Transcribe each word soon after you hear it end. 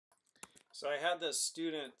So I had this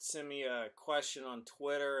student send me a question on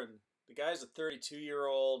Twitter, and the guy's a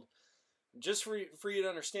 32-year-old. Just for you to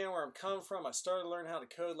understand where I'm coming from, I started learning how to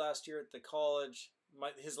code last year at the college.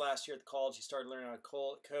 His last year at the college, he started learning how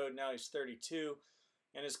to code. Now he's 32.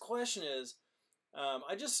 And his question is,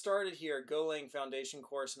 I just started here a Golang foundation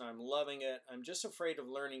course, and I'm loving it. I'm just afraid of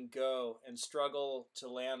learning Go and struggle to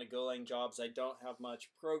land a Golang job as I don't have much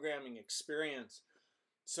programming experience.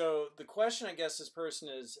 So the question I guess this person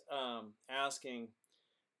is asking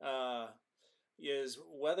is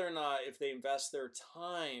whether or not if they invest their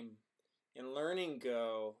time in learning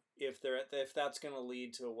Go, if that's going to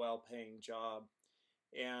lead to a well-paying job,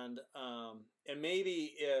 and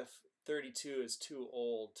maybe if 32 is too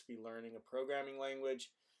old to be learning a programming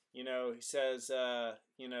language. You know, he says,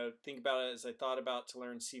 think about it as I thought about to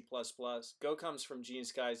learn C++. Go comes from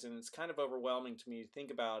Genius Guys, and it's kind of overwhelming to me to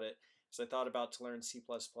think about it. So I thought about to learn C++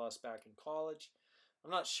 back in college.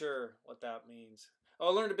 I'm not sure what that means. Oh,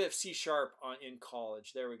 I learned a bit of C# in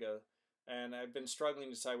college. There we go. And I've been struggling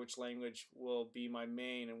to decide which language will be my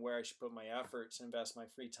main and where I should put my efforts and invest my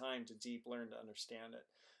free time to deep learn to understand it.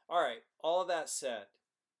 All right, all of that said,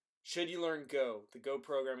 should you learn Go, the Go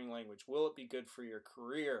programming language? Will it be good for your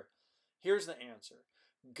career? Here's the answer.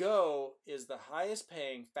 Go is the highest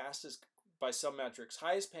paying, fastest, by some metrics,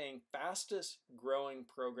 highest paying, fastest growing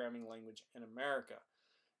programming language in America.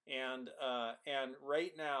 And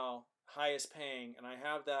right now, highest paying, and I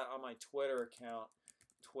have that on my Twitter account,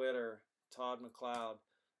 Twitter, Todd McLeod.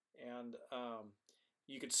 And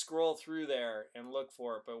you could scroll through there and look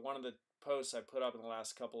for it. But one of the posts I put up in the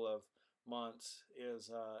last couple of months is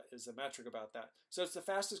a metric about that. So it's the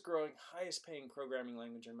fastest growing, highest paying programming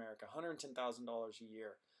language in America, $110,000 a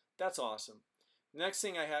year. That's awesome. Next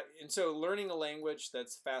thing I have, and so learning a language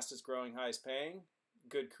that's fastest growing, highest paying,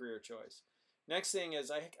 good career choice. Next thing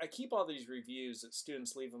is I keep all these reviews that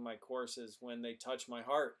students leave in my courses when they touch my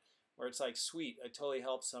heart, where it's like, sweet, I totally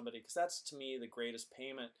helped somebody, because that's to me the greatest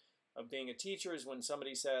payment of being a teacher is when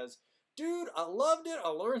somebody says, dude, I loved it, I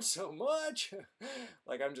learned so much.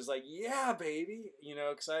 Like, I'm just like, yeah, baby, you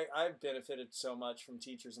know, because I've benefited so much from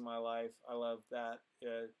teachers in my life. I love that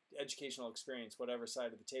educational experience, whatever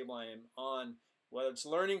side of the table I am on, whether it's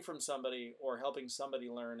learning from somebody or helping somebody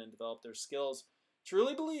learn and develop their skills.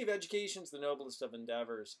 Truly believe education is the noblest of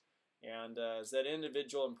endeavors. And as that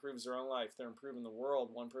individual improves their own life, they're improving the world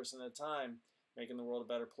one person at a time, making the world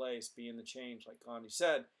a better place, being the change, like Gandhi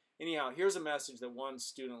said. Anyhow, here's a message that one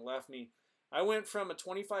student left me. I went from a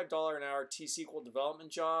 $25 an hour T-SQL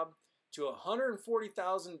development job to a $140,000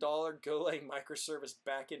 Golang microservice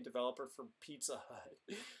backend developer for Pizza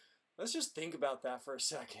Hut. Let's just think about that for a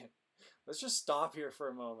second. Let's just stop here for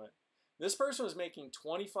a moment. This person was making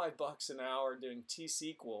 25 bucks an hour doing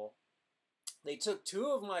T-SQL. They took 2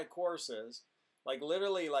 of my courses, like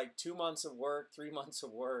literally like 2 months of work, 3 months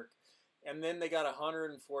of work, and then they got a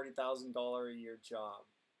 $140,000 a year job.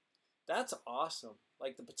 That's awesome.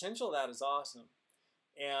 Like, the potential of that is awesome.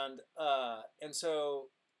 And so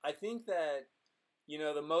I think that, you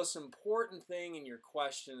know, the most important thing in your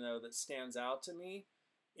question, though, that stands out to me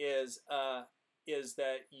is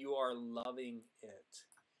that you are loving it.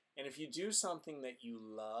 And if you do something that you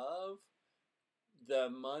love, the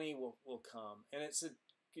money will come. And it's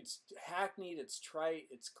hackneyed, it's trite,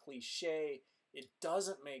 it's cliche. It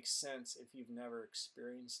doesn't make sense if you've never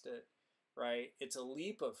experienced it, right? It's a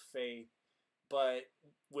leap of faith, but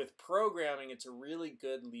with programming, it's a really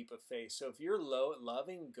good leap of faith. So if you're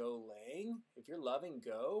loving Golang, if you're loving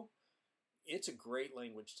Go, it's a great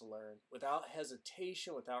language to learn. Without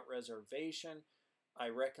hesitation, without reservation, I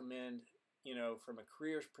recommend, you know, from a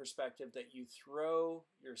career perspective, that you throw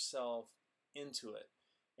yourself into it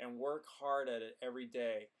and work hard at it every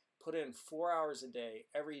day. Put in 4 hours a day,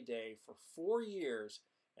 every day for 4 years,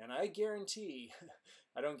 and I guarantee,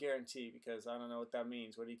 I don't guarantee because I don't know what that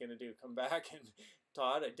means. What are you going to do? Come back and,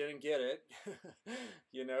 Todd, I didn't get it.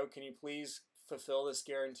 You know, can you please fulfill this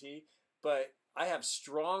guarantee? But I have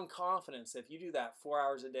strong confidence that if you do that 4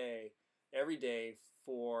 hours a day, every day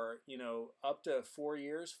for, you know, up to 4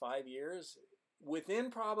 years, 5 years,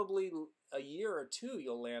 within probably a year or 2,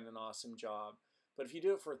 you'll land an awesome job. But if you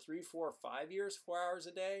do it for 3, 4, 5 years, 4 hours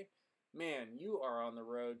a day, man, you are on the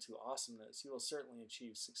road to awesomeness. You will certainly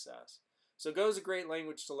achieve success. So Go is a great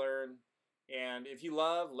language to learn. And if you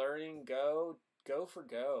love learning Go, go for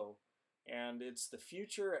Go. And it's the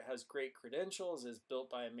future. It has great credentials. It's built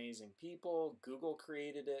by amazing people. Google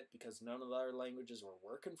created it because none of the other languages were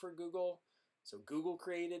working for Google. So Google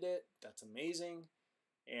created it. That's amazing.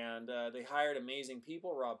 And they hired amazing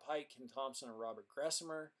people, Rob Pike, Ken Thompson, and Robert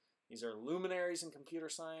Gressimer. These are luminaries in computer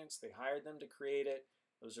science. They hired them to create it.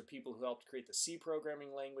 Those are people who helped create the C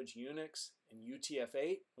programming language Unix and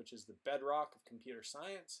UTF-8, which is the bedrock of computer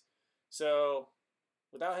science. So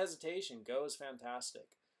without hesitation, Go is fantastic.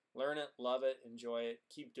 Learn it, love it, enjoy it,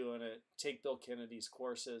 keep doing it. Take Bill Kennedy's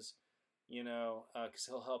courses, because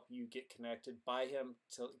he'll help you get connected. Buy him,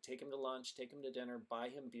 take him to lunch, take him to dinner, buy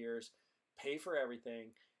him beers, pay for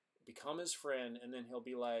everything, become his friend, and then he'll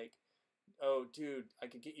be like, oh, dude, I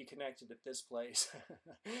could get you connected at this place.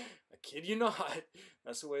 I kid you not.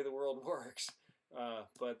 That's the way the world works.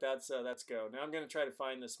 But that's Go. Now I'm going to try to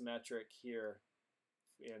find this metric here.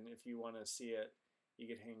 And if you want to see it, you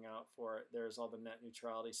could hang out for it. There's all the net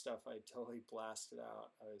neutrality stuff I totally blasted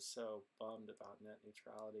out. I was so bummed about net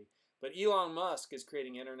neutrality. But Elon Musk is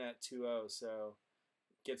creating Internet 2.0, so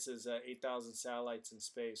gets his 8,000 satellites in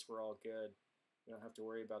space. We're all good. We don't have to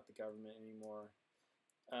worry about the government anymore.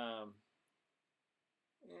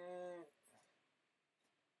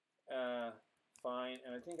 Fine,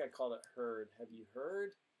 and I think I called it herd. Have you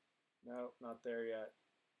heard? No, not there yet.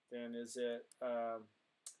 Then is it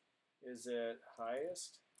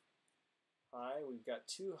highest? High. We've got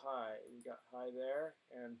two high. We got high there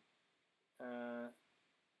and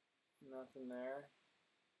nothing there.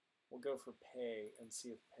 We'll go for pay and see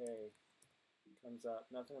if pay comes up.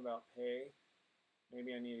 Nothing about pay.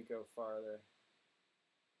 Maybe I need to go farther.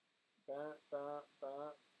 We'll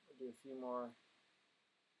do a few more.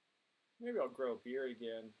 Maybe I'll grow a beard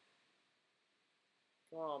again.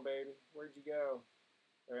 Come on, baby. Where'd you go?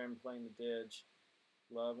 There I am playing the didge.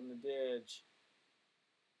 Loving the didge.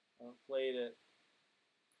 I haven't played it.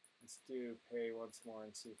 Let's do pay once more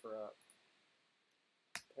and see if we're up.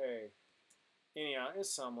 Pay. Anyhow,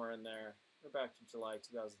 it's somewhere in there. We're back to July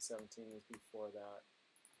 2017. It was before that.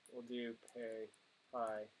 We'll do pay.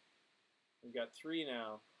 High. We've got 3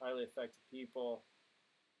 now. Highly effective people.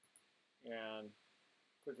 And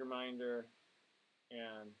quick reminder.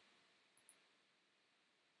 And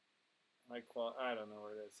high quality. I don't know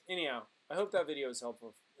where it is. Anyhow, I hope that video is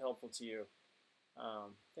helpful to you.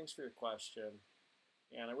 Thanks for your question.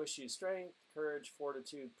 And I wish you strength, courage,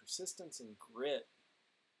 fortitude, persistence, and grit.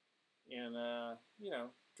 And,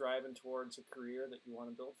 driving towards a career that you want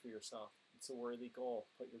to build for yourself. It's a worthy goal.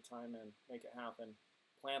 Put your time in. Make it happen.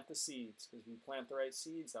 Plant the seeds, because if you plant the right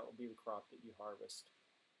seeds, that will be the crop that you harvest.